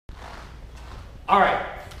All right,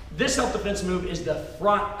 this self-defense move is the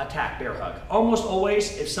front attack bear hug. Almost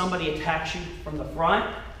always, if somebody attacks you from the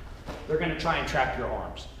front, they're gonna try and trap your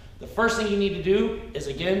arms. The first thing you need to do is,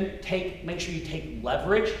 again, make sure you take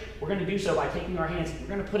leverage. We're gonna do so by taking our hands, we're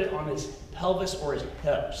gonna put it on his pelvis or his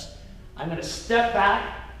hips. I'm gonna step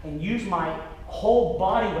back and use my whole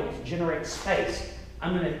body weight to generate space.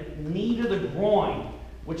 I'm gonna knee to the groin,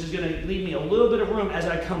 which is gonna leave me a little bit of room as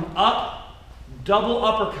I come up, double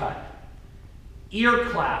uppercut, ear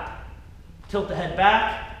clap, tilt the head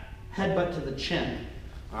back, headbutt to the chin,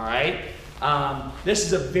 all right? This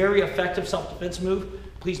is a very effective self-defense move.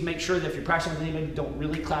 Please make sure that if you're practicing with anybody, don't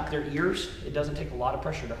really clap their ears. It doesn't take a lot of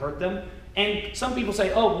pressure to hurt them. And some people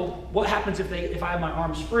say, oh, well, what happens if I have my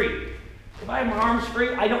arms free? If I have my arms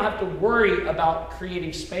free, I don't have to worry about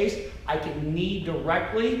creating space. I can knee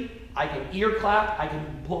directly, I can ear clap, I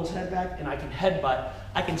can pull his head back, and I can headbutt.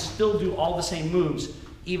 I can still do all the same moves,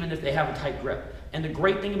 even if they have a tight grip. And the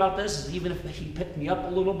great thing about this is even if he picked me up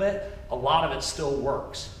a little bit, a lot of it still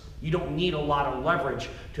works. You don't need a lot of leverage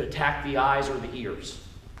to attack the eyes or the ears.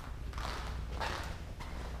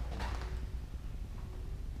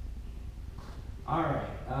 All right,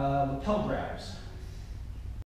 lapel grabs.